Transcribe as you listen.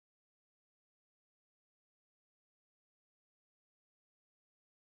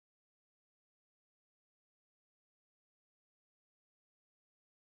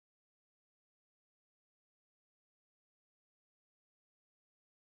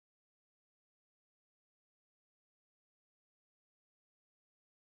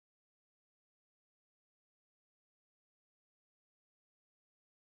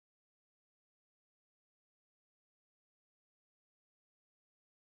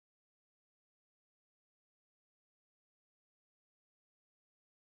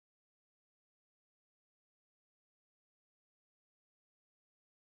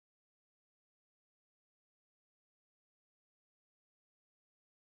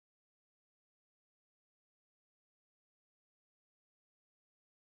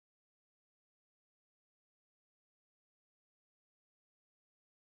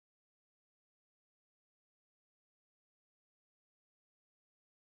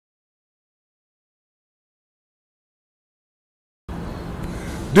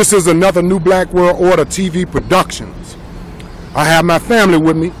This is another New Black World Order TV Productions. I have my family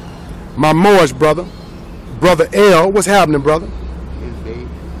with me. My Moorish brother, Brother L. What's happening, brother? It's Bay.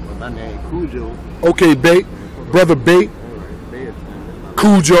 Well, my name Cujo. Okay, Bay. Brother Bay.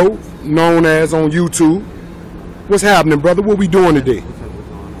 Cujo, known as on YouTube. What's happening, brother? What we doing today?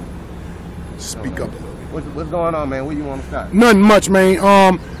 Speak up a little bit. What's going on, man? Where you want to start? Nothing much,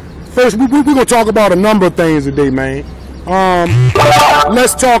 man. First, we're going to talk about a number of things today, man.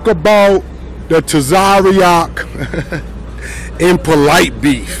 Let's talk about the Tazariak and Polite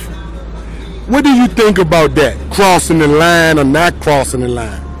beef. What do you think about that? Crossing the line or not crossing the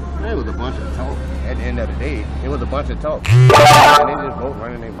line? It was a bunch of talk. At the end of the day, it was a bunch of talk. And they just both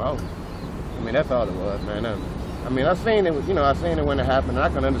running their mouths. I mean, that's all it was, man. I mean, I seen it. You know, I seen it when it happened. And I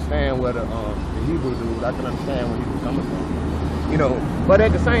can understand where the Hebrew dude. I can understand where he was coming from. You know, but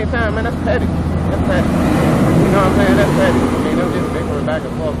at the same time, man, that's petty. That's petty. You know what I'm saying? That's petty. I mean, them just bickering back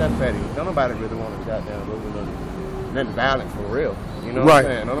and forth. That's petty. Don't nobody really want to goddamn go with nothing violent for real. You know what I'm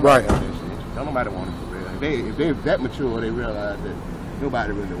saying? Don't nobody want that shit. Don't nobody want it for real. If they're that mature, they realize that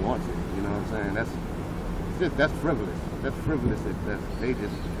nobody really wants it. You know what I'm saying? That's frivolous. That's frivolous. They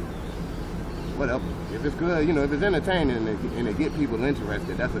just whatever. If it's good, you know, if it's entertaining and it get people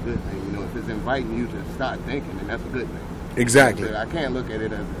interested, that's a good thing. You know, if it's inviting you to start thinking, then that's a good thing. Exactly. I can't look at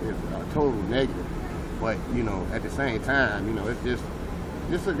it as a total negative, but you know, at the same time, you know, it's just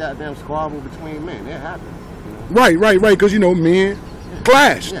a goddamn squabble between men. It happens. You know? Right. Because you know, men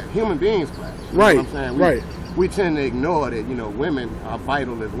clash. Yeah, human beings clash. You right. know what I'm saying? We tend to ignore that. You know, women are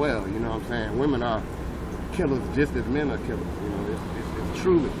vital as well. You know what I'm saying? Women are killers just as men are killers. You know, it's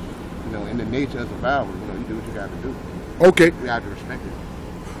truly, you know, in the nature of survival. You know, you do what you got to do. Okay. You have to respect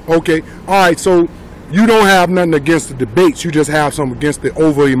it. Okay. All right. So you don't have nothing against the debates. You just have some against the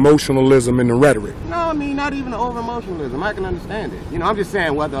over-emotionalism and the rhetoric. No, I mean, not even the over-emotionalism. I can understand it. You know, I'm just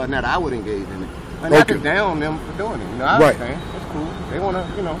saying whether or not I would engage in it. And I can down them for doing it. You know, I understand. It's cool. They want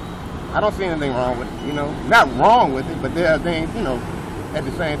to, you know, I don't see anything wrong with it. You know, not wrong with it, but there are things, you know, at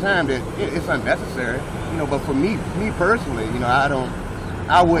the same time that it's unnecessary. You know, but for me personally, you know,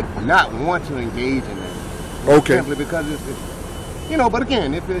 I would not want to engage in that. Okay. Simply because it's you know, but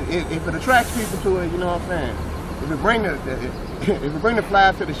again, if it attracts people to it, you know what I'm saying? If it bring the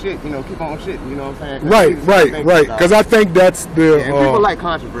flies to the shit, you know, keep on shitting, you know what I'm saying? Right. Because I think that's the... and people like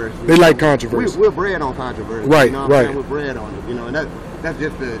controversy. They like controversy. We're bred on controversy. Right, you know what I'm saying? We're bred on it, you know, and that's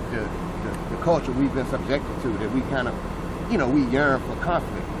just the culture we've been subjected to, that we kind of, you know, we yearn for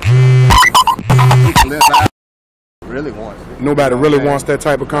conflict. Really wants it. Nobody really wants that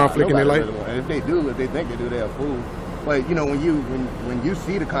type of conflict in their life? Really and if they do, if they think they do, they're a fool. But you know, when you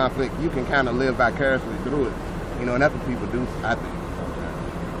see the conflict, you can kind of live vicariously through it. You know, and that's what people do, I think.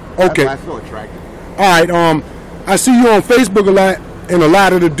 Okay. That's why it's so attractive. All right. I see you on Facebook a lot in a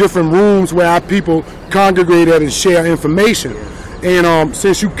lot of the different rooms where our people congregate at and share information. Yes. And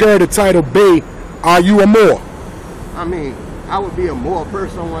since you carry the title Bay, are you a Moor? I mean, I would be a Moor per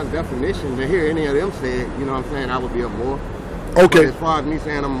someone's definition. To hear any of them say it, you know what I'm saying, I would be a Moor. Okay. But as far as me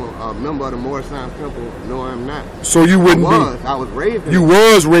saying I'm a member of the Moor Science Temple, no, I'm not. So you wouldn't be? I was raised in You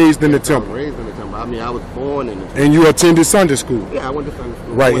was raised in the temple? I was raised in the temple. I mean, I was born in the temple. And you attended Sunday school? Yeah, I went to Sunday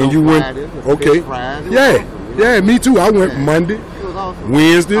school. Right, and you went... Okay. Yeah, me too. I went Monday, awesome.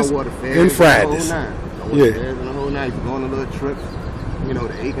 Wednesdays, and Fridays. I wore the fairs in the whole night. Used to go on the little trips, you know,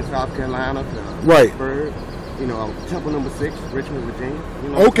 to Aiken, South Carolina, to Pittsburgh, you know, Temple No. 6, Richmond, Virginia. You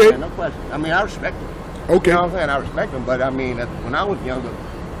know what I'm saying? No question. I mean, I respect them. Okay. You know what I'm saying? I respect them, but I mean, when I was younger,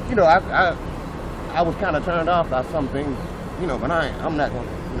 you know, I was kind of turned off by some things, you know, but I'm not going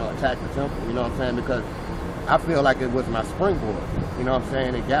to, you know, attack the temple, you know what I'm saying? Because I feel like it was my springboard, you know what I'm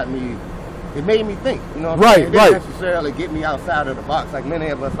saying? It made me think, you know what I'm saying? It didn't necessarily get me outside of the box, like many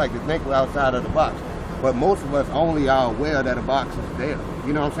of us like to think we're outside of the box, but most of us only are aware that a box is there,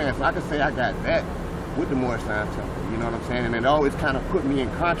 you know what I'm saying? So I can say I got that with the Moor Science Temple, you know what I'm saying? And it always kind of put me in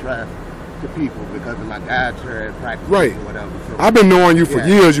contrast to people because of my dietary practices or whatever. So, I've been knowing you for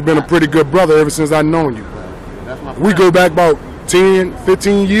years. You've been a pretty good brother ever since I've known you. That's my we go back about 10,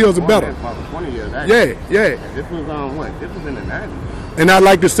 15 years or better. About 20 years, actually. Yeah. This was what? This was in the 90s. And I'd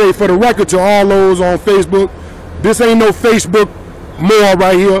like to say for the record to all those on Facebook, this ain't no Facebook Moor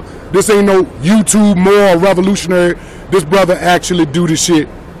right here. This ain't no YouTube Moor revolutionary. This brother actually do the shit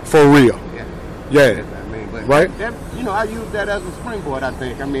for real. Yeah. I mean, but right? You know, I use that as a springboard, I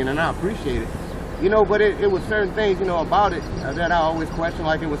think. I mean, and I appreciate it. You know, but it was certain things, you know, about it that I always question.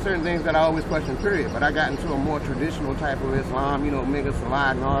 Like, it was certain things that I always question, period. But I got into a more traditional type of Islam, you know, Mega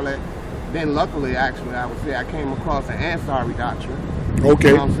Salat and all that. Then, luckily, actually, I would say I came across the Ansari doctrine. Okay.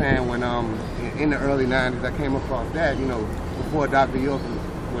 You know what I'm saying? When, in the early 90s, I came across that, you know, before Dr. Yusuf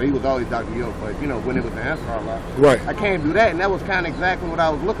Well, he was always Dr. York, but you know, when it was the Ansar Allah, Right. I can't do that, and that was kind of exactly what I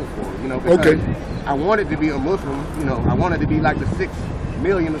was looking for, you know, because I wanted to be a Muslim, you know, I wanted to be like the 6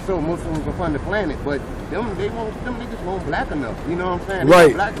 million or so Muslims upon the planet, but them niggas weren't black enough, you know what I'm saying? They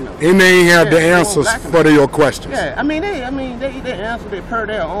weren't black enough. And they ain't have the answers for your questions. Yeah, I mean, they answered it per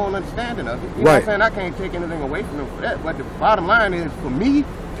their own understanding of it. You know what I'm saying? I can't take anything away from them for that, but the bottom line is, for me,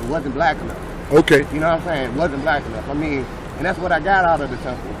 it wasn't black enough. Okay. You know what I'm saying? It wasn't black enough. I mean, and that's what I got out of the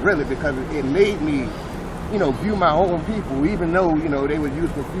temple, really, because it made me, you know, view my own people, even though, you know, they would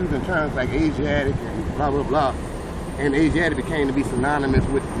use confusing terms like Asiatic and blah, blah, blah. And Asiatic became to be synonymous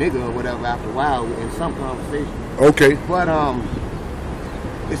with nigga or whatever after a while in some conversation. Okay. But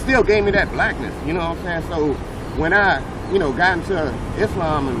it still gave me that blackness, you know what I'm saying? So when I, you know, got into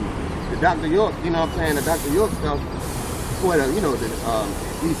Islam and the Dr. York, you know what I'm saying, the Dr. York stuff, well, you know, the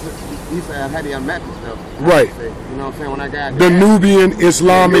Isa Hadi Ahmed stuff. Right. You know what I'm saying? When I got the Nubian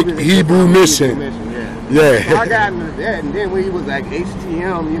Islamic Hebrew Mission. Yeah. So I got into that, and then when he was like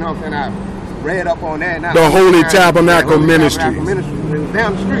HTM, you know what I'm saying, I read up on that. The Holy Tabernacle Ministries. It was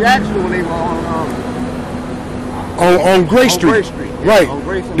down the street, actually, when they were on Gray Street. Yeah, right. On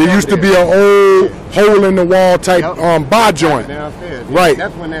Gray Street. There used to be an old hole in the wall type bar joint. Downstairs. Right.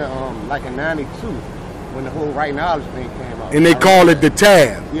 That's when they're like in '92, when the whole right knowledge thing came out. And they call it the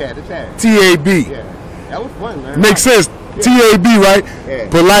Tab. Yeah, the Tab. TAB. Yeah. That was fun, man. Makes sense. TAB, right? Yeah.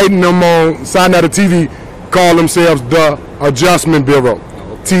 Polite and them on side of the TV call themselves the Adjustment Bureau.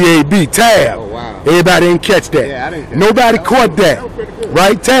 TAB, Tab. Oh, wow. Everybody didn't catch that. Yeah, I didn't. Nobody caught that. That was pretty good.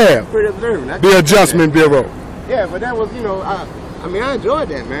 Right? Tab. Pretty observant. The Adjustment Bureau. Yeah, but that was, you know, I mean, I enjoyed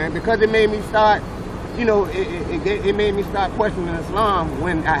that, man, because it made me start, you know, it made me start questioning Islam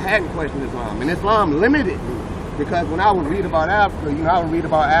when I hadn't questioned Islam. And Islam limited me, because when I would read about Africa, you know, I would read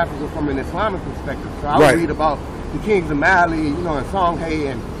about Africa from an Islamic perspective. So I would read about the kings of Mali, you know, and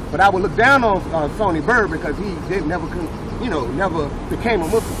Songhai, but I would look down on Sonny Bird because they never became a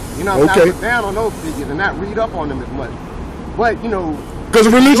Muslim. You know, I would look down on those figures and not read up on them as much. But, you know, because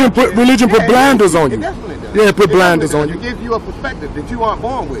religion put blinders on you. It definitely does. Yeah, it put blinders on you. It gives you a perspective that you aren't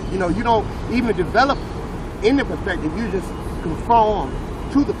born with. You know, you don't even develop in the perspective. You just conform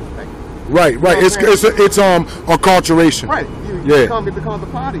to the perspective. Right. You know it's acculturation. Right. It becomes a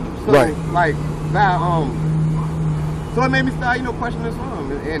part of you. So, like now, so it made me start, you know, questioning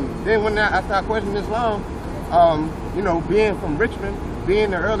Islam. And then when I started questioning Islam, you know, being from Richmond, being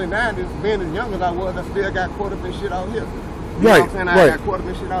in the early '90s, being as young as I was, I still got caught up in shit out here. You know what I'm saying? I got caught up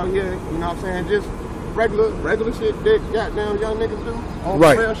in shit out here, you know what I'm saying? Just regular shit that goddamn young niggas do. On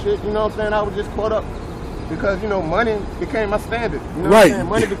real shit, you know what I'm saying? I was just caught up because, you know, money became my standard. You know what I'm saying?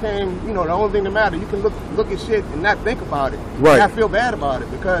 Money became, you know, the only thing that mattered. You can look at shit and not think about it. Right. And I feel bad about it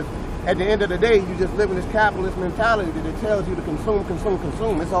because at the end of the day, you just live in this capitalist mentality that it tells you to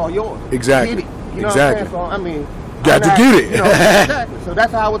consume. It's all yours. Exactly. Get it. You know what I'm saying? So, I mean, got to get it. You know, exactly. So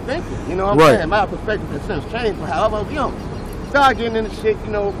that's how I was thinking. You know what I'm saying? My perspective has since changed. But however I was young, started getting into shit,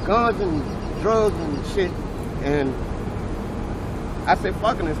 you know, guns and drugs and shit. And I said,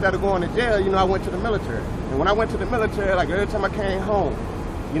 fucking, instead of going to jail, you know, I went to the military. And when I went to the military, like every time I came home,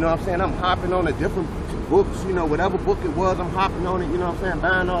 you know what I'm saying, I'm hopping on the different books, you know, whatever book it was, I'm hopping on it, you know what I'm saying,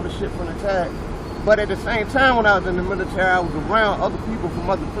 buying all the shit from the tag. But at the same time, when I was in the military, I was around other people from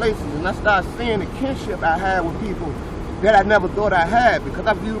other places, and I started seeing the kinship I had with people that I never thought I had, because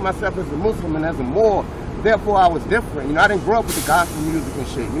I viewed myself as a Muslim and as a MOOR. Therefore, I was different. You know, I didn't grow up with the gospel music and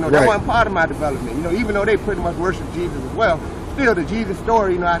shit. You know, that wasn't part of my development. You know, even though they pretty much worship Jesus as well, still the Jesus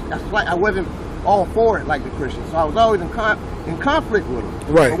story, you know, I wasn't all for it like the Christians. So I was always in conflict with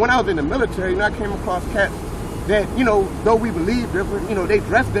them. Right. But when I was in the military, you know, I came across cats that, you know, though we believe different, you know, they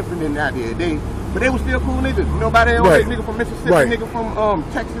dress different than I did. But they were still cool niggas. You know, by their own nigga from Mississippi, nigga from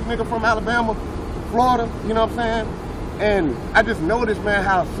Texas, nigga from Alabama, Florida, you know what I'm saying? And I just noticed, man,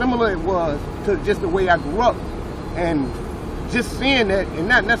 how similar it was to just the way I grew up. And just seeing that and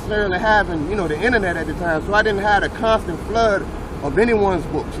not necessarily having, you know, the internet at the time, so I didn't have a constant flood of anyone's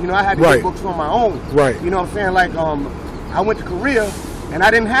books. You know, I had to get books on my own. Right. You know what I'm saying? Like, I went to Korea and I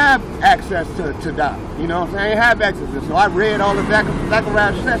didn't have access to Doc. You know what I'm saying? I didn't have access to it. So I read all the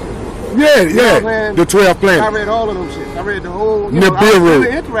Zachariah sessions. Yeah, you know what I'm the 12 planets. I read all of them shit. I read the whole, you know, I was really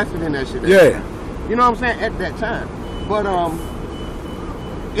interested in that shit. You know what I'm saying? At that time. But I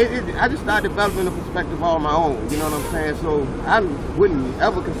just started developing a perspective all my own, you know what I'm saying? So I wouldn't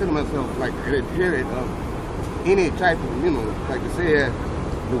ever consider myself like an adherent of any type of, you know, like to say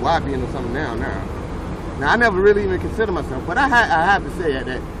the Wabian or something now. Now I never really even considered myself, but I have to say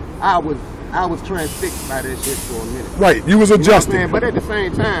that I was I was transfixed by this shit for a minute. Right, you was adjusting. You know but at the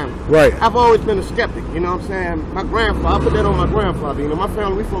same time, right, I've always been a skeptic, you know what I'm saying? My grandfather, I put that on my grandfather, you know, my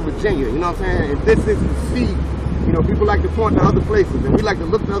family, we from Virginia, you know what I'm saying? And this is the seed. You know, people like to point to other places, and we like to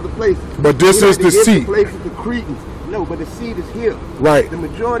look to other places. But this is the seed. Places, the Cretans. No, but the seed is here. Right. The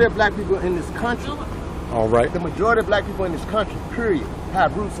majority of black people in this country. All right. The majority of black people in this country, period,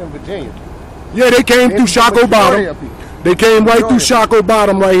 have roots in Virginia. Yeah, they came through Shockoe Bottom. They came right through Shockoe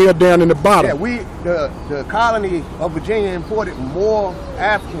Bottom right here down in the bottom. Yeah, the colony of Virginia imported more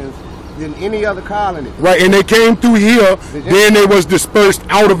Africans than any other colony. Right, and they came through here, then they was dispersed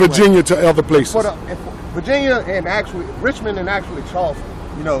out of Virginia to other places. Virginia and actually Richmond and actually Charleston.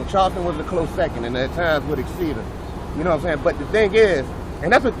 You know, Charleston was a close second and at times would exceed it. You know what I'm saying? But the thing is,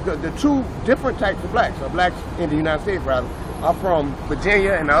 and that's the two different types of blacks. So blacks in the United States, rather, are from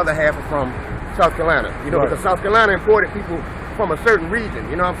Virginia and the other half are from South Carolina. You know, right. Because South Carolina imported people from a certain region.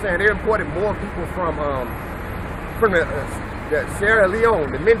 You know what I'm saying? They imported more people from the Sierra Leone,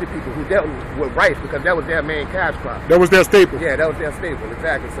 the Mende people who dealt with rice because that was their main cash crop. That was their staple. Yeah, that was their staple,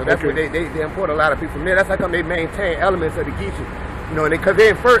 exactly. So that's where they import a lot of people from there. That's how come they maintain elements of the Geechee. You know, because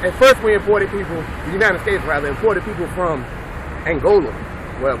at first we imported people, the United States rather, imported people from Angola.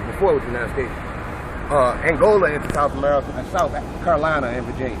 Well, before it was the United States. Angola into South America, South Carolina and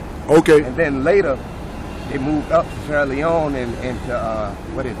Virginia. Okay. And then later, they moved up to Sierra Leone and into,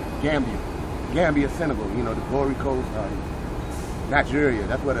 Gambia, Senegal, you know, the Gory Coast, Nigeria.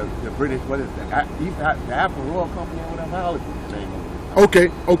 That's where the British, what is that? The African Royal Company or whatever, how is the name?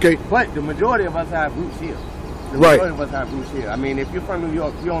 Okay. But the majority of us have roots here. The majority of us have roots here. I mean, if you're from New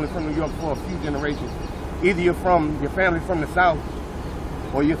York, you're only from New York for a few generations. Either you're from, your family's from the South,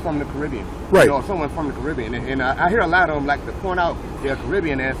 or you're from the Caribbean. Right. You know, someone from the Caribbean. And I hear a lot of them like to point out their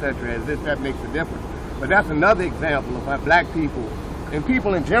Caribbean ancestry as if that makes a difference. But that's another example of how black people, and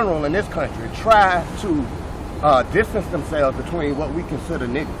people in general in this country, try to distance themselves between what we consider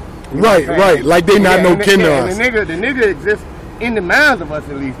niggas. Right. Like they not no kin to us. The nigga exists in the minds of us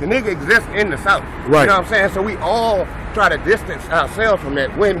at least. The nigga exists in the South. Right. You know what I'm saying? So we all try to distance ourselves from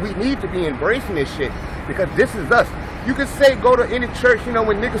that when we need to be embracing this shit because this is us. You can say go to any church, you know,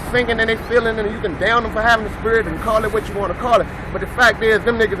 when niggas singing and they feeling and you can down them for having the spirit and call it what you want to call it. But the fact is,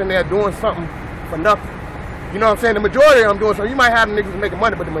 them niggas in there doing something for nothing. You know what I'm saying? The majority of them doing something. You might have them niggas making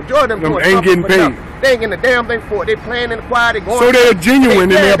money, but the majority of them doing ain't getting paid. They ain't getting a damn thing for it. They playing in the choir, they going. So they're genuine in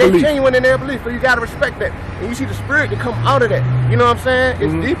their belief. They're genuine in their belief, so you gotta respect that. And you see the spirit that come out of that. You know what I'm saying?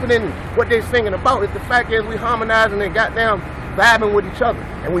 It's deeper than what they singing about. It's the fact is we harmonizing and goddamn vibing with each other.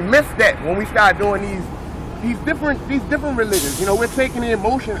 And we miss that when we start doing these different religions. You know, we're taking the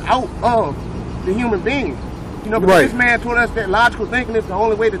emotion out of the human being. You know, because this man told us that logical thinking is the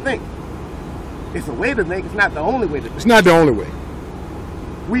only way to think. It's a way to think, it's not the only way to think. It's not the only way.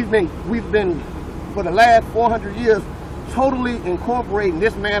 We've been for the last 400 years totally incorporating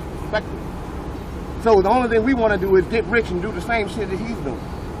this man's perspective. So the only thing we want to do is get rich and do the same shit that he's doing.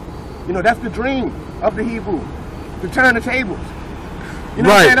 You know, that's the dream of the Hebrew, to turn the tables. You know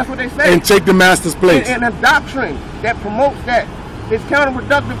what I'm saying? That's what they say. And take the master's place. And a doctrine that promotes that is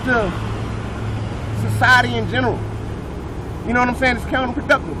counterproductive to society in general. You know what I'm saying? It's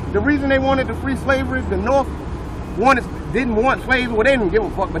counterproductive. The reason they wanted to free slavery, the North didn't want slaves. Well, they didn't give a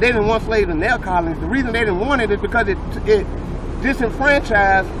fuck, but they didn't want slaves in their colonies. The reason they didn't want it is because it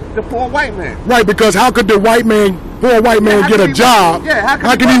disenfranchised the poor white man. Right, because how could the poor white man get a job? Yeah,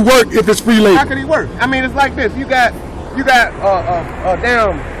 how can he work if it's free labor? How can he work? I mean, it's like this. You got a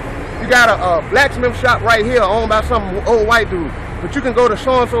blacksmith shop right here owned by some old white dude. But you can go to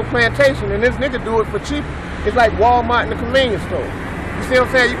so-and-so plantation and this nigga do it for cheap. It's like Walmart and the convenience store. You see what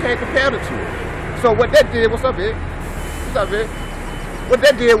I'm saying? You can't compare the two. So what that did, what's up, Big? What's up, Big? What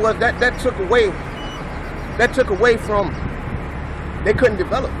that did was that took away from, they couldn't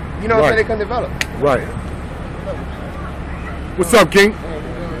develop. You know what I'm saying? They couldn't develop. Right. What's up, King?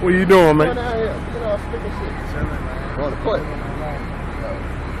 What are you doing, man? You know, sticking shit. On the court.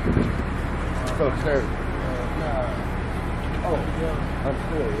 So, sir. Oh, I'm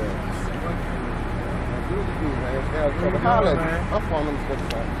still, yeah. I'm from them stuff.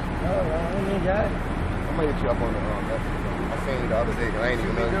 I'm gonna hit you up on the I seen you the other day, cause I ain't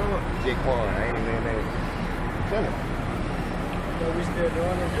even know Jake Quan. I ain't even know. Chilling. So we still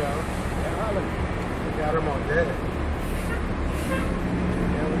doing this, y'all. We got him on deck.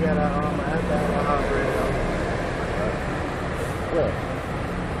 And we got our house ready though. Where?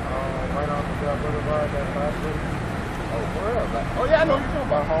 Right off the Bell Boulevard, that hospital. Oh, for real? Oh, yeah, I know what you're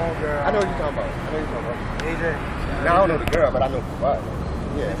talking about. Homegirl. I know what you're talking about. AJ. Now, I don't know the girl, but I know what.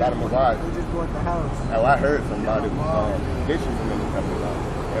 Yeah, got him a wife. We just bought the house. Oh, I heard somebody was bitching from him a couple of times.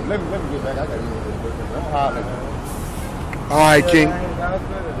 Yeah, let me get back. I gotta move this quick. I'm hollering. All right, King.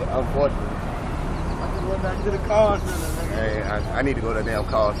 Unfortunately. I just went back to the call center, nigga. Hey, I need to go to the damn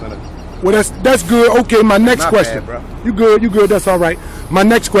call center. Well, that's good. Okay, my next question. Bad, bro. You good, that's all right. My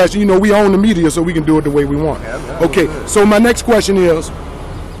next question, you know, we own the media, so we can do it the way we want. Yeah, okay, so my next question is,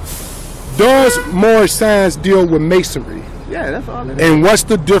 does MOOR science deal with masonry? Yeah, that's all it is. And what's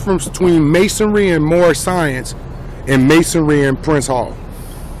the difference between masonry and MOOR science and masonry and Prince Hall?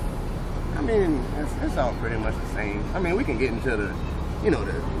 I mean, it's all pretty much the same. I mean, we can get into the, you know,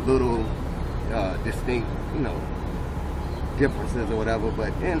 the little distinct, you know, differences or whatever,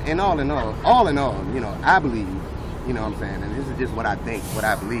 but in all, you know, I believe, you know what I'm saying, and this is just what I think, what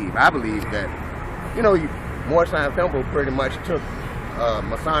I believe. I believe that, you know, MOOR Science Temple pretty much took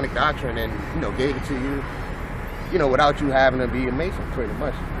Masonic doctrine and, you know, gave it to you, you know, without you having to be a Mason, pretty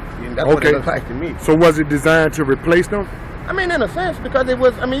much. And that's what it looks like to me. So was it designed to replace them? I mean, in a sense, because it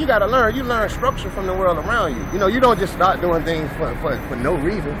was, I mean, you got to learn. You learn structure from the world around you. You know, you don't just start doing things for no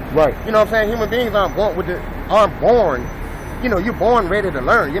reason. Right. You know what I'm saying? Human beings aren't born, you know, you're born ready to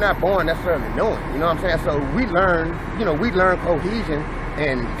learn. You're not born necessarily knowing. You know what I'm saying? So we learn, you know, we learn cohesion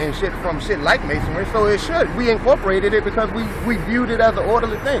and shit from shit like masonry. So it should. We incorporated it because we viewed it as an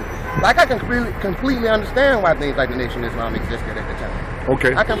orderly thing. Like I can completely understand why things like the Nation of Islam existed at the time.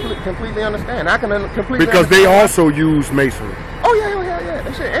 Okay. I can completely understand. I can completely because they also use masonry. Oh yeah.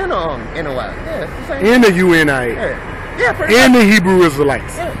 That shit and NOI. Yeah, it's the same. And the UNIA. Yeah, pretty and much. The Hebrew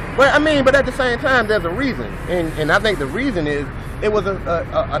Israelites. Yeah. But I mean, but at the same time, there's a reason, and I think the reason is it was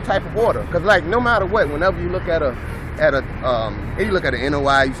a type of order. Because like no matter what, whenever you look at if you look at the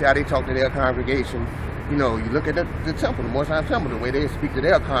NOI, you see how they talk to their congregation. You know, you look at the temple, the MOOR Science Temple, the way they speak to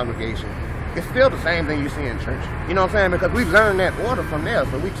their congregation. It's still the same thing you see in church. You know what I'm saying? Because we learned that order from there,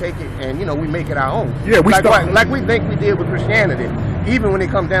 so we take it and, you know, we make it our own. Yeah, like we think we did with Christianity, even when it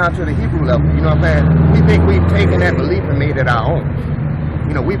comes down to the Hebrew level. You know what I'm saying? We think we've taken that belief and made it our own.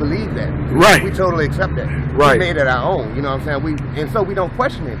 You know, we believe that. Right. We totally accept that. Right. We made it our own. You know what I'm saying? And so we don't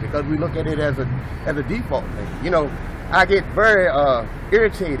question it because we look at it as a default thing. You know, I get very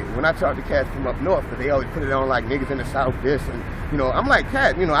irritated when I talk to cats from up north because they always put it on like niggas in the South this and, you know, I'm like,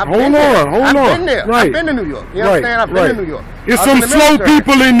 cat, you know, I've been there. I've been there. Right. I've been to New York. You understand? I've been to New York. It's some slow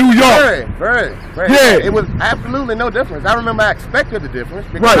people in New York. Very. Yeah. It was absolutely no difference. I remember I expected the difference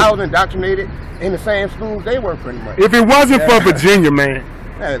because I was indoctrinated in the same schools they were pretty much. If it wasn't for Virginia, man,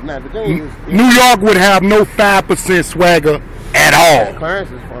 Virginia New York would have no 5% swagger at all. Clarence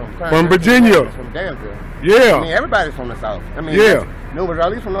is from Virginia. From Danville. Yeah. I mean, everybody's from the South. I mean, nobody's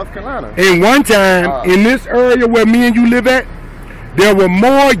at least from North Carolina. And one time, in this area where me and you live at, there were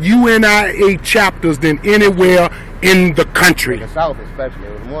more UNIA chapters than anywhere in the country. In the South especially.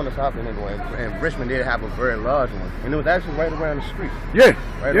 It was more in the South than anywhere. And Richmond did have a very large one. And it was actually right around the street. Yeah.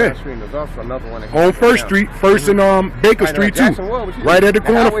 Right around the street. And there's also another one. On First Street, First and Baker Street too. Right at the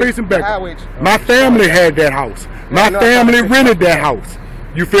corner facing Baker. My family had that house. My family rented that house.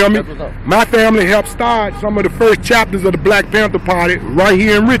 You feel me? My family helped start some of the first chapters of the Black Panther Party right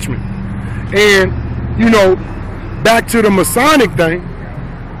here in Richmond. And, you know, back to the Masonic thing,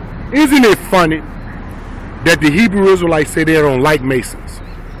 isn't it funny that the Hebrew Israelites say they don't like Masons?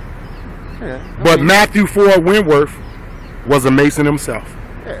 Yeah, but Matthew Ford Wentworth was a Mason himself.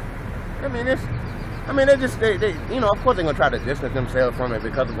 Yeah. I mean, they just, you know, of course they're going to try to distance themselves from it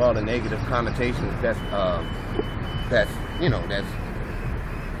because of all the negative connotations that's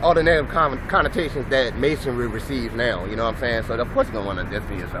all the negative connotations that Masonry receives now, you know what I'm saying? So of course you're going to want to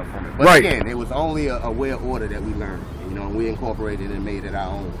distance yourself from it. But again, it was only a way of order that we learned, you know, and we incorporated and made it our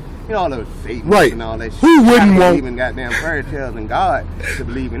own. You know, all those Satanists and all that shit. Who wouldn't want even goddamn fairy tales and God to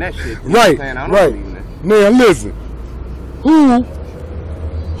believe in that shit? You right, know what I'm saying? I don't believe in that. Now listen,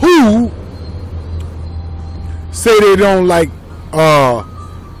 who say they don't like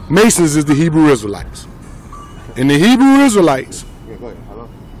Masons is the Hebrew Israelites. And the Hebrew Israelites,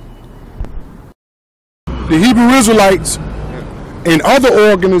 the Hebrew Israelites and other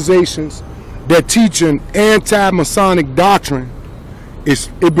organizations that teach an anti-Masonic doctrine,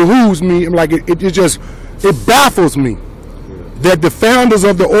 it behooves me, like it baffles me that the founders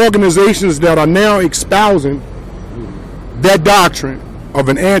of the organizations that are now espousing that doctrine of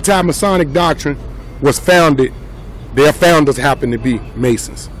an anti-Masonic doctrine was founded, their founders happen to be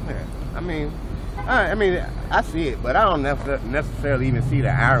Masons. Yeah. I mean, I see it, but I don't necessarily even see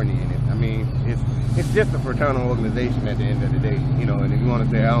the irony in it. I mean, it's just a fraternal organization at the end of the day, you know. And if you want to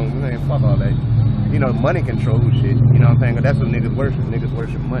say, man, fuck all that, you know, money controls shit. You know what I'm saying? 'Cause that's what niggas worship. Niggas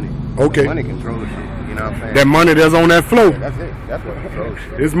worship money. Okay. So money controls shit. You know what I'm saying? That money that's on that flow. Yeah, that's it. That's what controls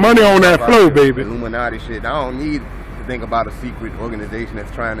shit. There's money on that flow, baby. Illuminati shit. I don't need the think about a secret organization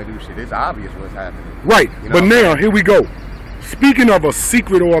that's trying to do shit. It's obvious what's happening. Right, You know? but now, here we go. Speaking of a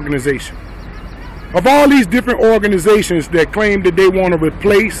secret organization, of all these different organizations that claim that they want to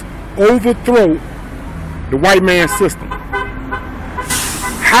replace, overthrow the white man's system,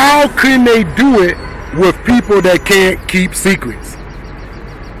 how can they do it with people that can't keep secrets?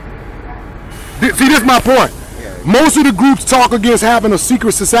 See, this is my point. Yeah. Most of the groups talk against having a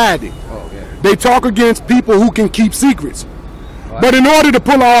secret society. Oh, yeah. They talk against people who can keep secrets. But in order to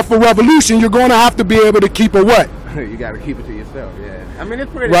pull off a revolution, you're going to have to be able to keep a what? You got to keep it to yourself. Yeah. I mean,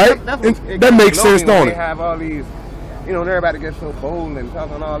 it's pretty. Right? That makes sense, don't it? They have all these, you know, everybody gets so bold and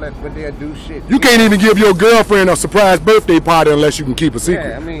talking all that, but they'll do shit. You can't even give your girlfriend a surprise birthday party unless you can keep a secret.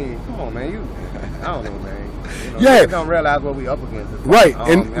 Yeah, I mean, come on, man. I don't know, man. You know, Yeah. We don't realize what we up against. Right,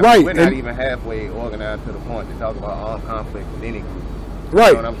 We're not even halfway organized to the point to talk about armed conflict with any group. Right.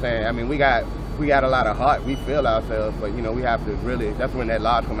 You know what I'm saying? I mean, we got a lot of heart. We feel ourselves, but you know, we have to really. That's when that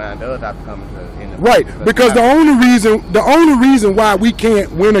large command does have to come into. Right, because the only reason why we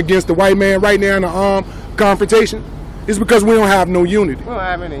can't win against the white man right now in the armed confrontation is because we don't have no unity. We don't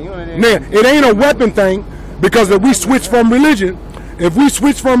have any unity. Now, it ain't a weapon thing, because if we switch from religion,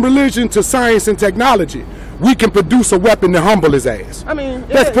 to science and technology, we can produce a weapon to humble his ass. I mean,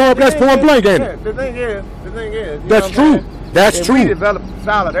 that's point blank, ain't it? The thing is, that's true. That's if true. we develop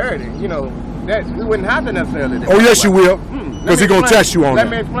solidarity, you know, that we wouldn't have to necessarily. Oh yes, you will, because he's gonna test you on Let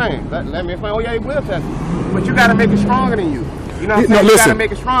that. me explain. Let me explain. Oh yeah, he will test you, but you got to make it stronger than you. You know what I'm saying? No, You got listen. to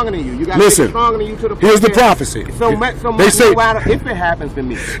make it stronger than you. You got to make it stronger than you to the point. Here's the that prophecy. So much, They say- no matter if it happens to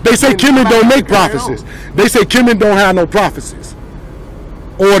me. They say then Kemet don't somebody make can carry prophecies. on. They say Kemet don't have no prophecies.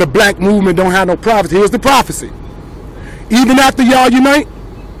 Or the black movement don't have no prophecy. Here's the prophecy. Even after y'all unite,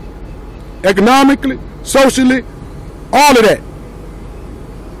 economically, socially, all of that,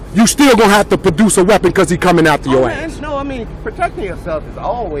 you still gonna have to produce a weapon because he coming after your ass. No, I mean, protecting yourself is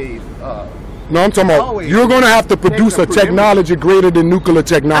always. No, I'm talking about always you're gonna have to produce a technology greater than nuclear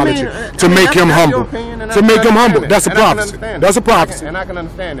technology to make him humble. To make him humble. That's a prophecy. That's a prophecy. And I can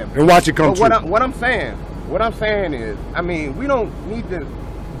understand that. And watch it come true. What I'm saying is, I mean, we don't need to.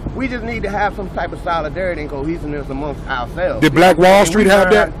 We just need to have some type of solidarity and cohesiveness amongst ourselves. Did Black Wall Street have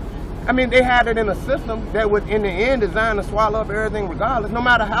that? I mean, they had it in a system that was, in the end, designed to swallow up everything regardless, no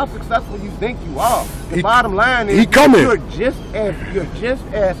matter how successful you think you are. The bottom line is you're just as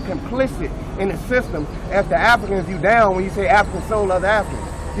complicit in the system as the Africans you down when you say African soul of the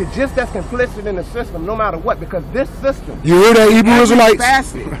Africans. You're just as complicit in the system no matter what, because this system, you hear that, Hebrew Israelites?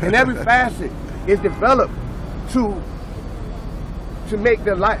 Every facet is developed to make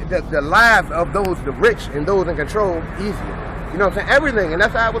the lives of the rich and those in control easier. You know what I'm saying? Everything, and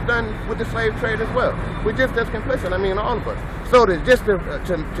that's how it was done with the slave trade as well. We're just as complicit. I mean, all of us. So to just to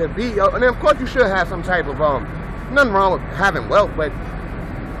be, and then of course you should have some type of nothing wrong with having wealth, but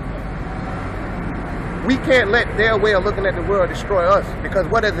we can't let their way of looking at the world destroy us, because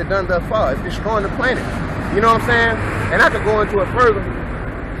what has it done thus far? It's destroying the planet. You know what I'm saying? And I could go into it further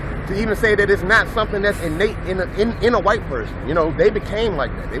to even say that it's not something that's innate in a white person. You know, they became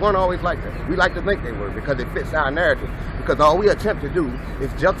like that. They weren't always like that. We like to think they were because it fits our narrative. Because all we attempt to do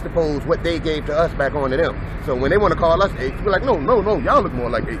is juxtapose what they gave to us back onto them. So when they want to call us apes, we're like, no, y'all look more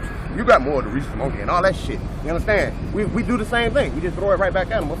like apes. You got more of the rhesus monkey and all that shit. You understand? We do the same thing. We just throw it right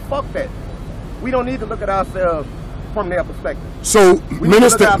back at them. Well, fuck that. We don't need to look at ourselves from their perspective. So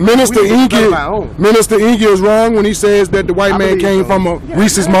Minister Inge is wrong when he says that the white man came from a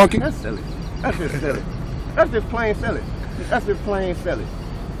rhesus monkey? That's silly. That's just silly. That's just plain silly. That's just plain silly.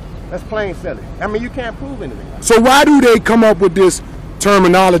 That's plain silly. I mean, you can't prove anything. So why do they come up with this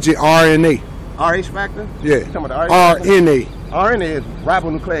terminology RNA? RH factor? Yeah. RNA. RNA is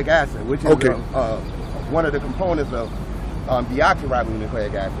ribonucleic acid, which is one of the components of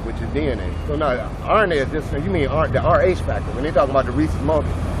deoxyribonucleic acid, which is DNA. So no, RNA is just, you mean the RH factor when they talk about the rhesus monkey,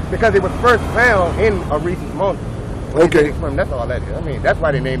 because it was first found in a rhesus monkey. Okay. That's all that is. I mean, that's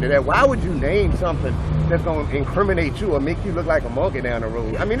why they named it that. Why would you name something that's going to incriminate you or make you look like a monkey down the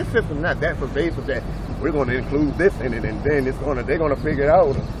road? I mean, this system's not that pervasive that we're going to include this in it and then they're going to figure it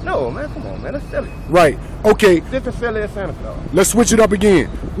out. No, man, come on, man, that's silly. Right. Okay. It's just as silly as Santa Claus. Let's switch it up again.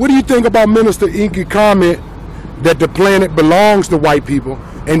 What do you think about Minister Inge's comment that the planet belongs to white people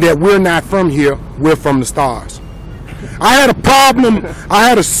and that we're not from here, we're from the stars? I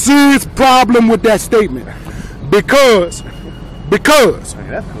had a serious problem with that statement. Because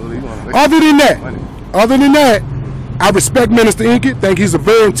other than that, I respect Minister Inge. Think he's a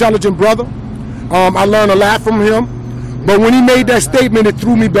very intelligent brother. I learned a lot from him. But when he made that statement, it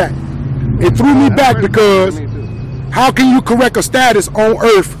threw me back. It threw me back because how can you correct a status on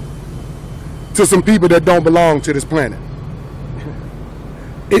Earth to some people that don't belong to this planet.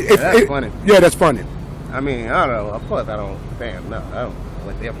 That's funny. Yeah, that's funny. I mean, I don't know. Of course, I don't. Damn, no, I don't.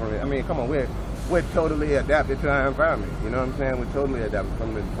 What they're from. I mean, come on, we're totally adapted to our environment. You know what I'm saying? We're totally adapted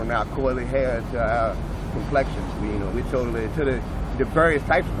from our coily hair to our complexions. We're totally to the various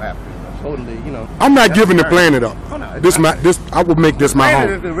types of Africans. Totally, I'm not giving the planet up. Oh, no, I would make this my home.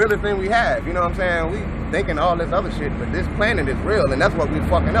 Planet is the realest thing we have. You know what I'm saying? We thinking all this other shit, but this planet is real, and that's what we're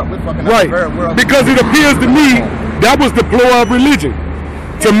fucking up. We're fucking up the very world. Because it appears to me that was the ploy of religion,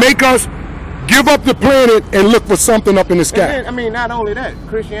 to make us give up the planet and look for something up in the sky. And then, I mean, not only that,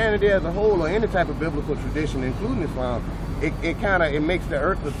 Christianity as a whole, or any type of biblical tradition, including Islam, it makes the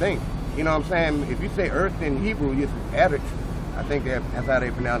earth a thing. You know what I'm saying? If you say earth in Hebrew, it's Eretz. I think that's how they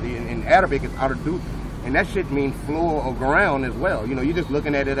pronounce it. In Arabic, it's Ardut, and that shit means floor or ground as well. You're just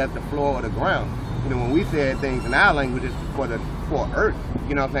looking at it as the floor or the ground. When we said things in our language, it's for earth.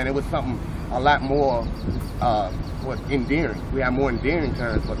 You know what I'm saying? It was something a lot more endearing. We have more endearing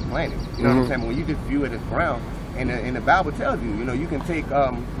terms for the planet. You know what I'm saying? But when you just view it as ground, and the Bible tells you, you can take,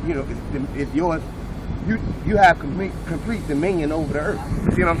 it's yours. You have complete dominion over the earth.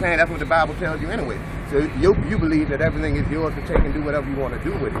 You see what I'm saying? That's what the Bible tells you anyway. So you believe that everything is yours to take and do whatever you want to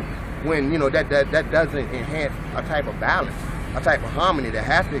do with it. When that doesn't enhance a type of balance, a type of harmony that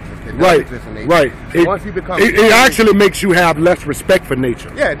has to exist. That does exist in nature. Right. So once you become, it actually makes you have less respect for nature.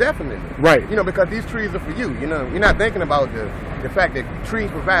 Yeah, definitely. Right. Because these trees are for you. You're not thinking about the fact that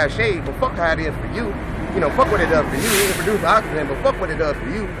trees provide shade, but fuck how it is for you. Fuck what it does for you. It produces oxygen, but fuck what it does for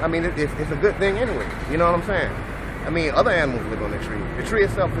you. I mean, it's a good thing anyway. You know what I'm saying? I mean, other animals live on the tree. The tree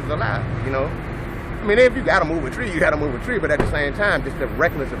itself is alive, I mean, if you gotta move a tree, you gotta move a tree, but at the same time, just the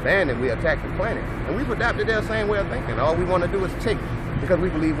reckless abandon, we attack the planet. And we've adapted their same way of thinking. All we want to do is take, because we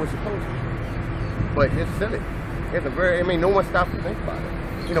believe we're supposed to. But it's silly. No one stops to think about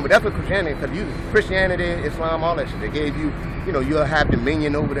it. But that's what Christianity, because Christianity, Islam, all that shit, they gave you, you'll have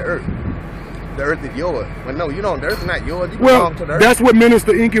dominion over the earth. The earth is yours. But no, you don't. The earth is not yours. You belong to the earth. That's what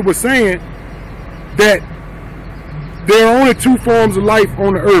Minister Inky was saying, that there are only two forms of life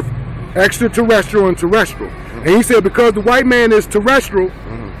on the earth, extraterrestrial and terrestrial. And he said because the white man is terrestrial,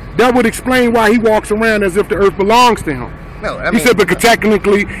 that would explain why he walks around as if the earth belongs to him. No, he said because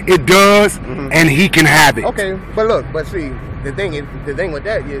technically it does, and he can have it. Okay, but see, the thing with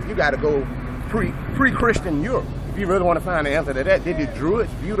that is you got to go pre-Christian Europe. If you really want to find the answer to that, did the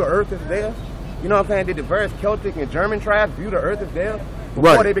Druids view the earth as theirs? You know what I'm saying? Did the various Celtic and German tribes view the earth as theirs?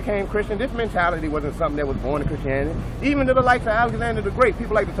 Before they became Christian, this mentality wasn't something that was born in Christianity. Even to the likes of Alexander the Great,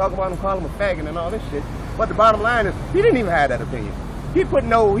 people like to talk about him, call him a faggot and all this shit. But the bottom line is, he didn't even have that opinion. He put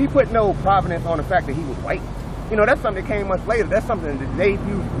no provenance on the fact that he was white. That's something that came much later. That's something that they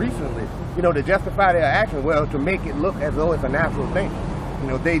used recently, to justify their action, to make it look as though it's a natural thing.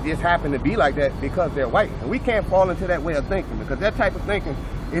 They just happen to be like that because they're white. And we can't fall into that way of thinking, because that type of thinking,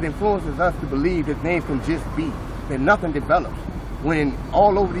 it influences us to believe that things can just be, that nothing develops. When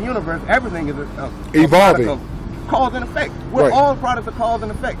all over the universe, everything is evolving. A cause and effect. We're all products of cause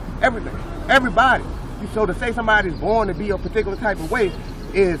and effect. Everything. Everybody. So to say somebody's born to be a particular type of way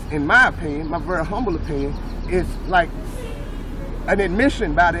is, in my opinion, my very humble opinion, is like an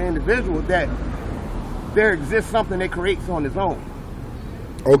admission by the individual that there exists something that creates on its own.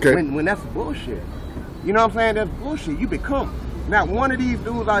 Okay. When that's bullshit. You know what I'm saying? That's bullshit. You become. Not one of these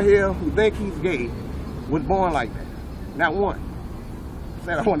dudes out here who think he's gay was born like that. Not one.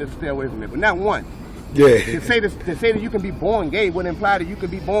 Said I wanted to stay away from it, but not one. Yeah. To say that you can be born gay would imply that you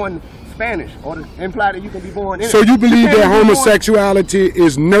could be born Spanish, or to imply that you can be born. So you believe that homosexuality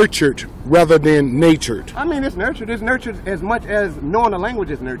is nurtured rather than natured? I mean, it's nurtured. It's nurtured as much as knowing a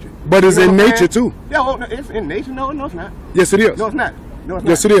language is nurtured. But it's in nature too. Yeah, it's in nature. No, it's not. Yes, it is. No, it's not. No, it's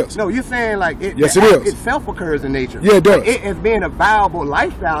yes, not. it is. No, you're saying like it. Yes, it is. Itself occurs in nature. Yeah, it does. But it as being a viable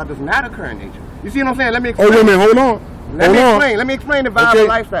lifestyle does not occur in nature. You see what I'm saying? Let me explain. Oh, wait a minute. Hold on. Let me explain the viable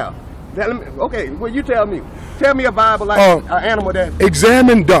lifestyle. Okay, well, you tell me. Tell me a viable animal that...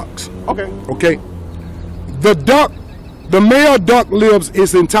 Examine ducks. Okay. Okay. The male duck lives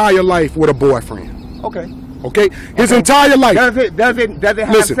his entire life with a boyfriend. Okay. Okay? His entire life. Does it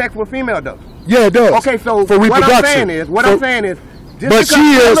have sex with female ducks? Yeah, it does. Okay, so for what I'm saying is, just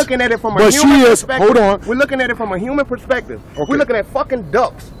we're looking at it from a human perspective. Hold on. We're looking at it from a human perspective. Okay. We're looking at fucking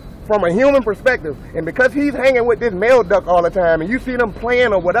ducks from a human perspective, and because he's hanging with this male duck all the time, and you see them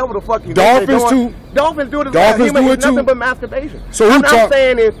playing or whatever the fuck you Dolphins too. Dolphins do it as Dolphins well. do it too. Nothing but masturbation. So what I'm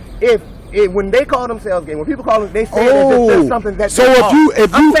saying is, if when they call themselves gay, when people call them, they say that's something that. So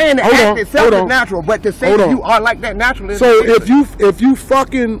I'm saying the act itself is natural, but to say you are like that naturally. So if you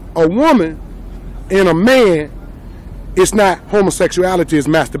fucking a woman and a man, it's not homosexuality, it's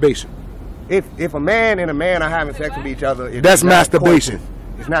masturbation. if a man and a man are having sex with each other, that's masturbation.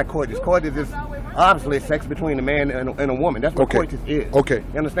 It's not coitus. Coitus is obviously sex between a man and a woman. That's what coitus is. Okay.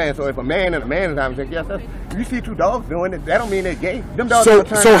 You understand? So if a man and a man is having sex, yes, if you see two dogs doing it, that don't mean they're gay. Them dogs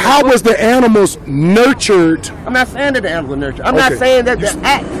so how was the animals nurtured? I'm not saying that the animals are nurtured. I'm not saying that the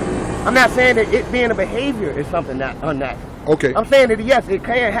act. I'm not saying that it being a behavior is something not unnatural. Okay. I'm saying that yes, it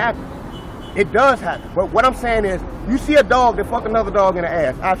can happen. It does happen. But what I'm saying is, you see a dog that fuck another dog in the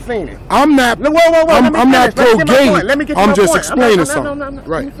ass. I've seen it. I'm not. Whoa. I'm not pro-gay. I'm just explaining something. No.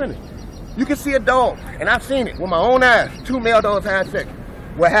 Right. Let me finish. You can see a dog, and I've seen it with my own eyes. Two male dogs have sex.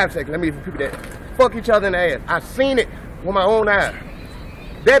 Well, have sex. Let me repeat that. Fuck each other in the ass. I've seen it with my own eyes.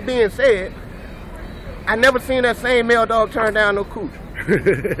 That being said, I never seen that same male dog turn down no cooch.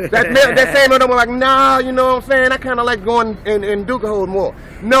 that same male dog was like, nah, you know what I'm saying? I kind of like going and duke a hold more.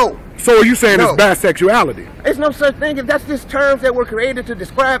 No. So are you saying it's bisexuality? It's no such thing. That's just terms that were created to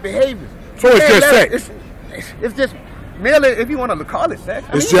describe behaviors. So it's just sex. It's just merely, if you want to call it sex.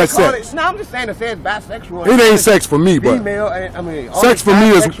 It's just sex. No, I'm just saying it says bisexual. It ain't sex for me, but female. I mean, sex for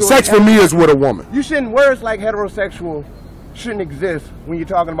me is with a woman. You shouldn't. Words like heterosexual shouldn't exist when you're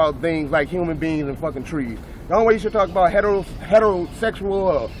talking about things like human beings and fucking trees. The only way you should talk about heterosexual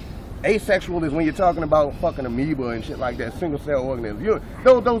or asexual is when you're talking about fucking amoeba and shit like that, single cell organisms.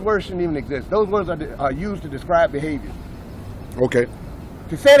 Those words shouldn't even exist. Those words are used to describe behavior. Okay.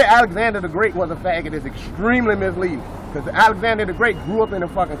 To say that Alexander the Great was a faggot is extremely misleading. Because Alexander the Great grew up in a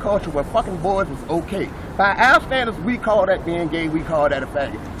fucking culture where fucking boys was okay. By our standards, we call that being gay, we call that a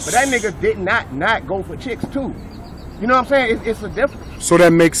faggot. But that nigga did not go for chicks too. You know what I'm saying? It's a difference. So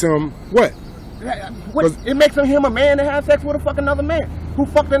that makes him what? It makes him a man that has sex with a fucking other man. Who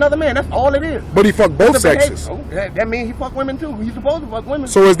fucked another man? That's all it is. But he fucked both sexes. That means he fucked women too. He's supposed to fuck women.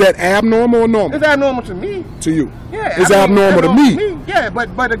 So is that abnormal or normal? It's abnormal to me. To you? Yeah. It's abnormal to me. Yeah,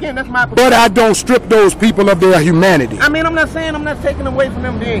 but again, that's my perspective. But I don't strip those people of their humanity. I mean, I'm not saying I'm not taking away from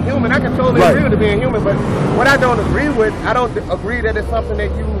them being human. I can totally agree with being human, but what I don't agree with, I don't agree that it's something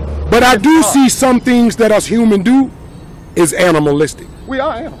that you... But I do see some things that us human do is animalistic. We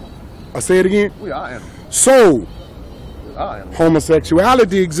are animals. I say it again? We are animals. So,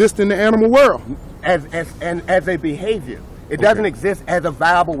 homosexuality exists in the animal world. As a behavior. It doesn't exist as a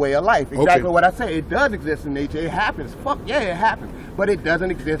viable way of life. Exactly what I say. It does exist in nature. It happens. Fuck yeah, it happens. But it doesn't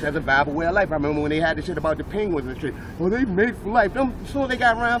exist as a viable way of life. I remember when they had this shit about the penguins and shit. Well, they made for life. As soon as they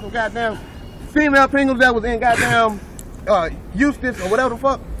got around some goddamn female penguins that was in goddamn Eustace or whatever the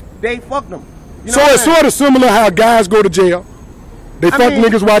fuck, they fucked them. You know so it's sort of similar how guys go to jail. They fuck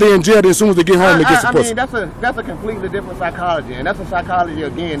niggas while they're in jail, then as soon as they get home, they get some pussy. I mean, that's a completely different psychology, and that's a psychology,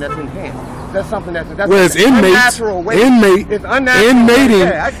 again, that's enhanced. That's something that's it's an unnatural way. It's unnatural.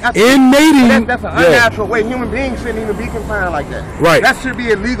 Inmating. That's an unnatural way. Human beings shouldn't even be confined like that. Right. That should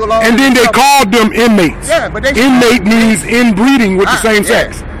be illegal. And then they called them inmates. Yeah, but they inmate means inbreeding with the same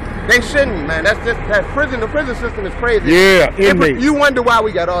sex. They shouldn't, man. That's just that prison. The prison system is crazy. Yeah, inmates. You wonder why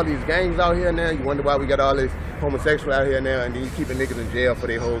we got all these gangs out here now. You wonder why we got all this homosexual out here now, and then you keeping niggas in jail for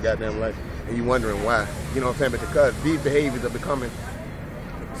their whole goddamn life, and you wondering why. You know what I'm saying? But because these behaviors are becoming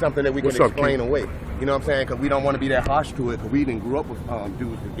something that we can explain away. You know what I'm saying? Because we don't want to be that harsh to it. Because we didn't grow up with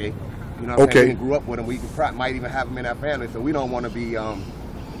dudes who's gay. You know what I'm saying? We didn't grow up with them. We might even have them in our family. So we don't want to be,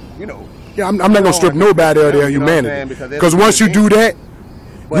 you know. Yeah, I'm not gonna strip nobody of their humanity. Because once you do that,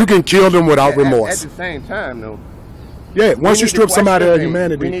 you can kill them without remorse. At the same time, though. Yeah, once you strip somebody of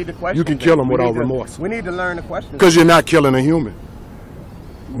humanity, you can kill them without remorse. We need to learn the question. Because you're not killing a human.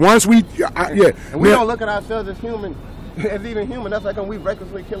 Once we, and we don't look at ourselves as human, as even human. That's like when we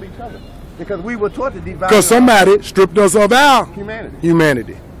recklessly kill each other. Because we were taught to devalue. Because somebody stripped us of our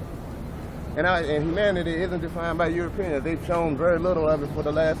humanity. And humanity isn't defined by Europeans. They've shown very little of it for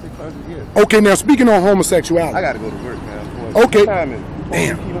the last 600 years. Okay, now speaking on homosexuality. I got to go to work, man. Okay.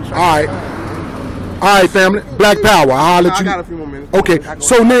 Damn. All right, family. Black Power. I'll let you. I got a few more minutes. Okay,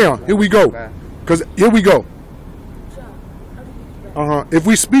 so now here we go. Because here we go. If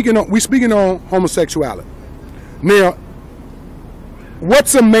we speaking on homosexuality. Now,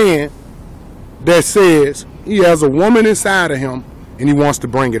 what's a man that says he has a woman inside of him and he wants to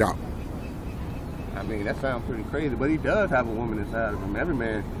bring it out? I mean, that sounds pretty crazy, but he does have a woman inside of him. Every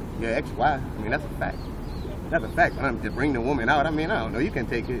man, ex-wife. I mean, that's a fact. That's a fact. To bring the woman out, I mean, I don't know. You can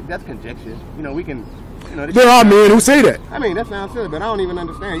take it. That's conjecture. You know, we can. You know, there are men who say that. I mean, that sounds silly, but I don't even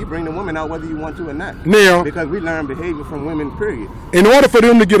understand. You bring the woman out whether you want to or not. Now, because we learn behavior from women. Period. In order for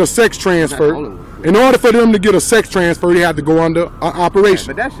them to get a sex transfer, they have to go under an operation.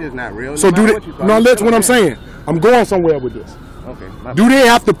 But that shit's not real. So do they? No, that's what I'm saying. I'm going somewhere with this. Okay. Do they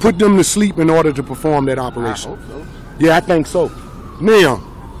have to put them to sleep in order to perform that operation? I hope so. Yeah, I think so. Now,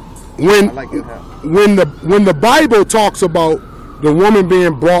 when I like hip hop. when the Bible talks about the woman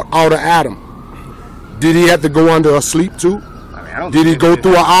being brought out of Adam, did he have to go under a sleep too? I don't Did he go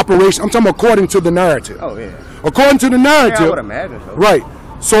through an operation? I'm talking according to the narrative. Oh yeah. According to the narrative. Yeah, I would imagine so. Right.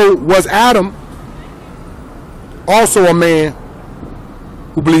 So was Adam also a man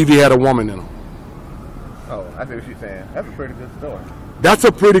who believed he had a woman in him? Oh, I see what you're saying. That's a pretty good story. That's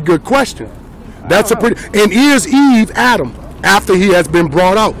a pretty good question. That's a pretty. And is Eve Adam after he has been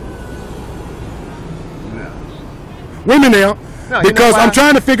brought out? No. Wait a minute now. No, because I'm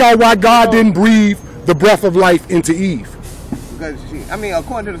trying to figure out why God No. didn't breathe the breath of life into Eve. Because I mean,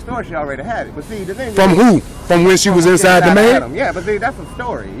 according to the story, she already had it. But see, the thing From is, who? From when she was inside the man? Adam. Yeah, but see, that's a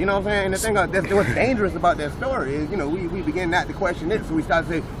story. You know what I'm saying? And the thing that's what's dangerous about that story is, you know, we begin not to question it, so we start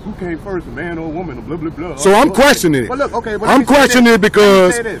to say, who came first, a man or a woman, or blah blah blah. So I'm questioning it. Well, look, okay, but I'm questioning it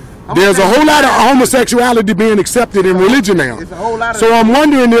because there's a whole lot of homosexuality being accepted in religion now. It's a whole lot of. So I'm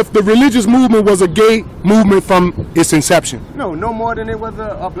wondering if the religious movement was a gay movement from its inception. No more than it was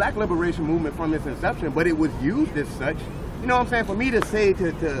a black liberation movement from its inception, but it was used as such. You know what I'm saying? For me to say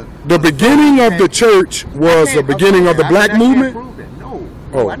to The beginning of the church was the beginning of the black movement? No,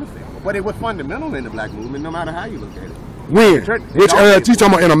 Oh. I understand. But it was fundamental in the black movement, no matter how you look at it. When? Which era? You talking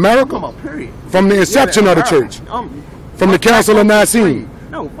about in I'm America? talking about period. From the inception of the church? From the Council of Nicene?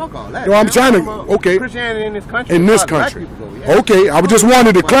 No, fuck all that. No, I'm trying to- talking about okay. Christianity in this country. In this as far as country. black people go, yeah. Okay, I just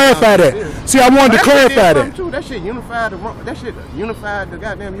wanted to clarify that. See, I wanted to clarify that. Too. That shit unified the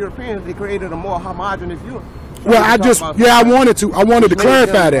goddamn Europeans. They created a more homogenous Europe. Well, I wanted to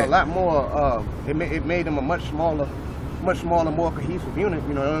clarify A that. lot more. It made them a much smaller, more cohesive unit.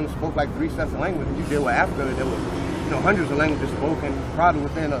 You know, they only spoke like 3 sets of languages. You deal with Africa, there was, you know, hundreds of languages spoken, probably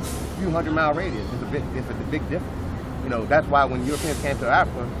within a few 100-mile radius. It's a big difference. You know, that's why when Europeans came to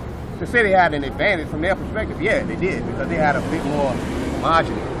Africa, to say they had an advantage from their perspective, yeah, they did, because they had a bit more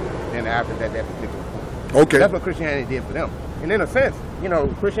homogeneous than Africa at that particular point. Okay. That's what Christianity did for them. And in a sense, you know,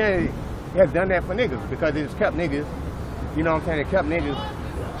 Christianity has done that for niggas because it's kept niggas, you know what I'm saying, it kept niggas,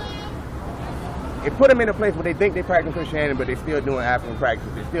 it put them in a place where they think they practice Christianity, but they're still doing African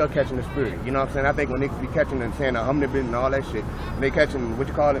practices. They're still catching the spirit. You know what I'm saying? I think when niggas be catching and saying the omnibus and all that shit, when they catching, what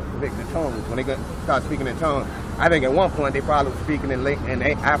you call it, the tongues, when they start speaking in tongues, I think at one point they probably were speaking in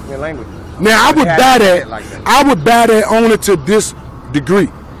African language. Now I would buy that. I would buy that only to this degree.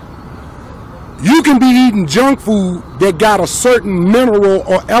 You can be eating junk food that got a certain mineral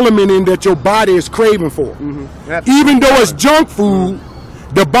or element in that your body is craving for. Even though it's junk food,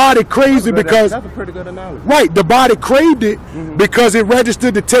 the body craves it because that's a pretty good analogy. Right, the body craved it because it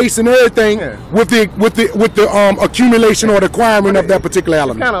registered the taste and everything with the accumulation or the acquirement of that particular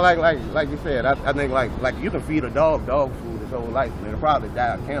element. It's kind of like you said. I think like you can feed a dog food his whole life and it'll probably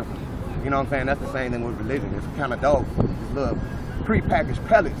die of cancer. You know what I'm saying? That's the same thing with religion. It's kind of dog food. It's little pre-packaged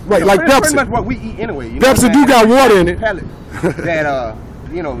pellets. Right, you know, like Pepsi. Pretty much what we eat anyway. You know Pepsi do got water in it. Pellets that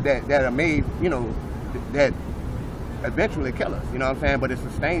you know, that are made, you know, that eventually kill us. You know what I'm saying? But it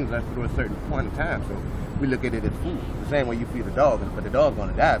sustains us through a certain point in time. So we look at it as food. The same way you feed a dog, but the dog's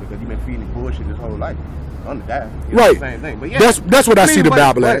gonna die because you've been feeding bullshit his whole life. It's gonna die. You know, Right. Same thing. But yeah, That's what I see the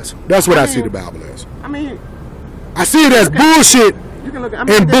Bible but- as. That's what I see mean, the Bible as. I mean, I see it as bullshit you can look at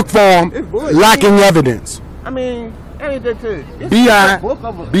in book form, it's bullshit. lacking evidence. I mean, it's a book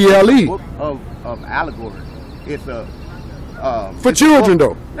of B-I-B-L-E. book of allegory. It's a For it's a children,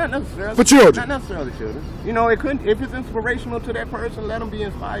 book- though. Not necessarily. For children. Not necessarily children. You know, it couldn't. If it's inspirational to that person, let them be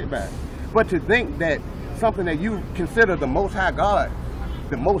inspired by it. But to think that something that you consider the Most High God,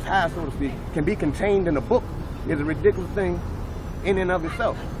 the Most High, so to speak, can be contained in a book is a ridiculous thing in and of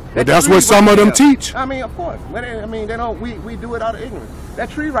itself. But that's what some of them teach. I mean, of course. But I mean, they don't. We do it out of ignorance.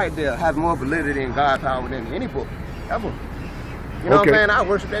 That tree right there has more validity in God's power than any book ever. You know what I'm saying? I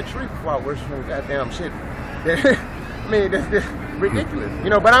worship that tree before I worship some goddamn shit. I mean, that's ridiculous. You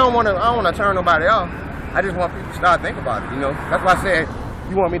know, but I don't want to turn nobody off. I just want people to start thinking about it. You know, that's why I said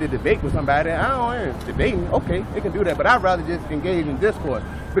you want me to debate with somebody. I don't want debating. Okay, they can do that, but I'd rather just engage in discourse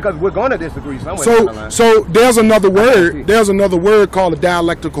because we're going to disagree somewhere down the line. So there's another word. There's another word called a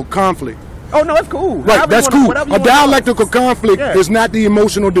dialectical conflict. Oh no, it's cool. Right, that's cool. A dialectical conflict is not the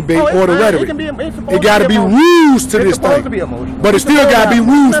emotional debate or the rhetoric. It got to be rules to this thing. But it still got to be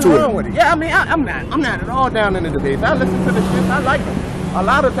rules to it. Yeah, I mean, I'm not at all down in the debates. I listen to the shit. I like them. A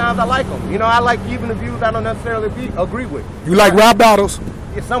lot of times I like them. You know, I like even the views I don't necessarily agree with. You like rap battles?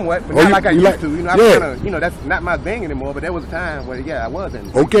 Yeah, somewhat, but not like I used to. You know, I'm yeah. kinda, you know, that's not my thing anymore. But there was a time where, yeah, I was in.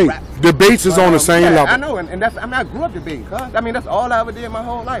 Okay, rap. debates is on the same level. I know, and that's I grew up debating, cuz. I mean, that's all I ever did my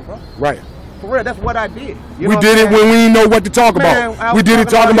whole life, bro. Right. For real, that's what I did. We did it when we didn't know what to talk about. We did it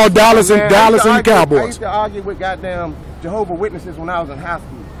talking about Dallas and Cowboys. I used to argue with goddamn Jehovah's Witnesses when I was in high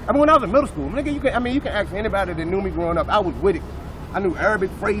school. I mean, when I was in middle school, nigga, you can ask anybody that knew me growing up. I was with it. I knew Arabic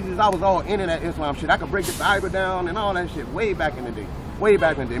phrases. I was all into that Islam shit. I could break the Bible down and all that shit way back in the day. Way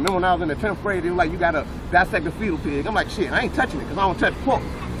back in the day. Remember when I was in the 10th grade, they were like, you gotta dissect a fetal pig. I'm like, shit, I ain't touching it because I don't touch pork.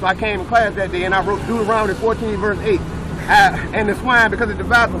 So I came in class that day and I wrote Deuteronomy 14 verse 8. And the swine, because it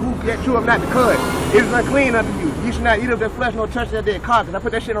divides the hoof, yet chew up not the cud. It is unclean unto you. You should not eat of their flesh nor touch their dead carcass. I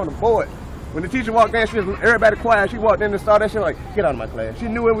put that shit on the board. When the teacher walked in, everybody quiet. She walked in and saw that shit like, get out of my class. She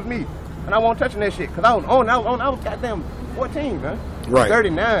knew it was me. And I wasn't touching that shit because I was goddamn 14, man. Right.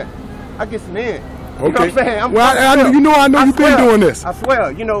 39. I get some in. You Okay. know what I'm saying? I know you've been doing this. I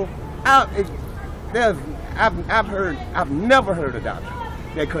swear, you know, I've never heard a doctrine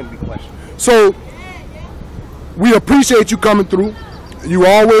that couldn't be questioned. So we appreciate you coming through. You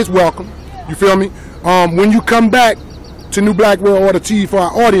always welcome. You feel me? When you come back to New Black World Order TV for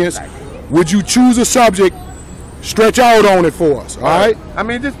our audience, would you choose a subject, stretch out on it for us? All right?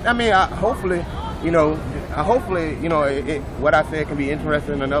 Hopefully, what I said can be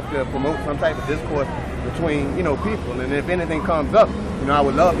interesting enough to promote some type of discourse between, people. And if anything comes up, I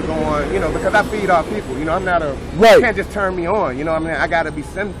would love to go on, because I feed our people. I'm not a, you can't just turn me on. I got to be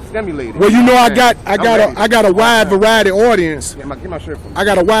stimulated. Well, I got a wide variety audience. Get my shirt from me. I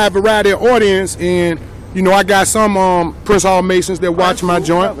got a wide variety of audience, and I got some Prince Hall Masons that watch my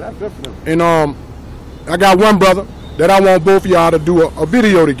joint. That's good for them. And I got one brother that I want both of y'all to do a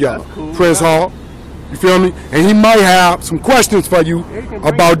video together. That's cool. Prince Hall. You feel me? And he might have some questions for you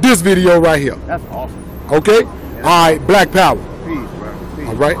about this video right here. That's awesome. Okay? All right, Black Power. Peace, bro. Peace.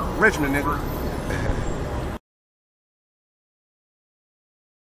 All right? Richmond, nigga.